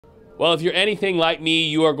Well, if you're anything like me,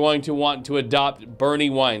 you are going to want to adopt Bernie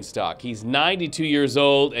Weinstock. He's 92 years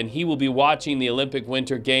old, and he will be watching the Olympic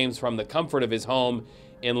Winter Games from the comfort of his home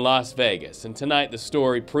in Las Vegas. And tonight, the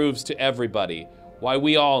story proves to everybody why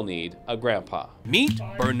we all need a grandpa. Meet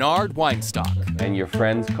Bernard Weinstock. And your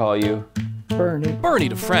friends call you? Bernie. Bernie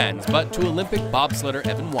to friends, but to Olympic bobsledder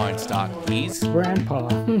Evan Weinstock, he's Grandpa.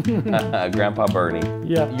 Grandpa Bernie.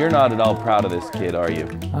 Yeah. You're not at all proud of this kid, are you?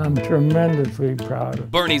 I'm tremendously proud of him.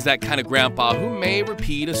 Bernie's that kind of grandpa who may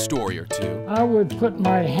repeat a story or two. I would put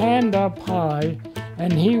my hand up high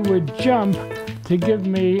and he would jump to give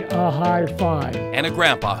me a high five. And a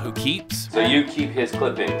grandpa who keeps... So you keep his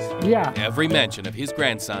clippings? Yeah. Every mention of his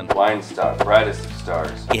grandson... Weinstock, brightest of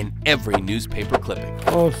stars. In every newspaper clipping.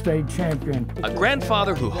 All-state champion. A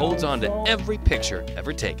grandfather who holds on to every picture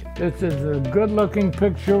ever taken. This is a good-looking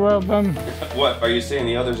picture of him. What, are you saying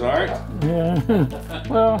the others aren't? Yeah.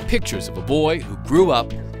 Well, Pictures of a boy who grew up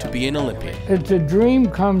to be an Olympian. it's a dream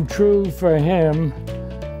come true for him.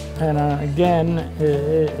 And again,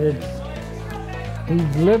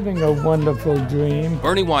 he's living a wonderful dream.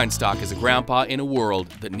 Bernie Weinstock is a grandpa in a world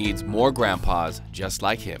that needs more grandpas just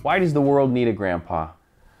like him. Why does the world need a grandpa?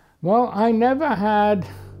 Well, I never had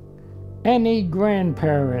any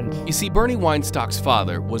grandparents. You see, Bernie Weinstock's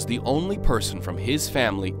father was the only person from his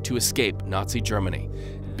family to escape Nazi Germany.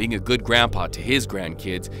 Being a good grandpa to his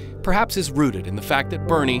grandkids perhaps is rooted in the fact that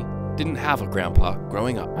Bernie didn't have a grandpa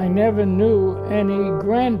growing up. I never knew any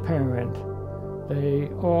grandparent. They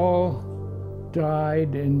all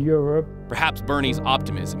died in Europe. Perhaps Bernie's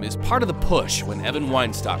optimism is part of the push when Evan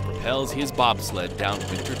Weinstock propels his bobsled down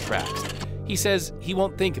winter tracks. He says he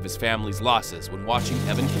won't think of his family's losses when watching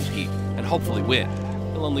Evan compete and hopefully win.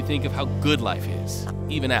 He'll only think of how good life is,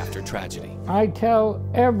 even after tragedy. I tell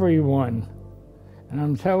everyone, and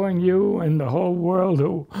I'm telling you and the whole world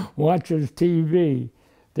who watches TV,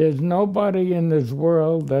 there's nobody in this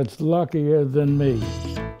world that's luckier than me.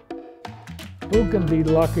 Who can be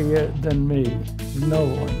luckier than me? No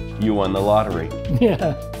one. You won the lottery.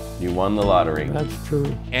 Yeah, You won the lottery. that's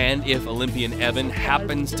true. And if Olympian Evan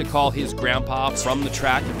happens to call his grandpa from the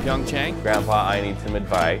track in Pyeongchang, Grandpa, I need some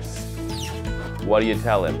advice. What do you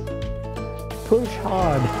tell him? Push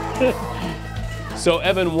hard. So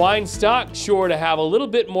Evan Weinstock sure to have a little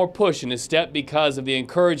bit more push in his step because of the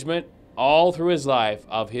encouragement all through his life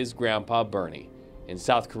of his grandpa Bernie. In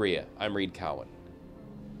South Korea, I'm Cowan.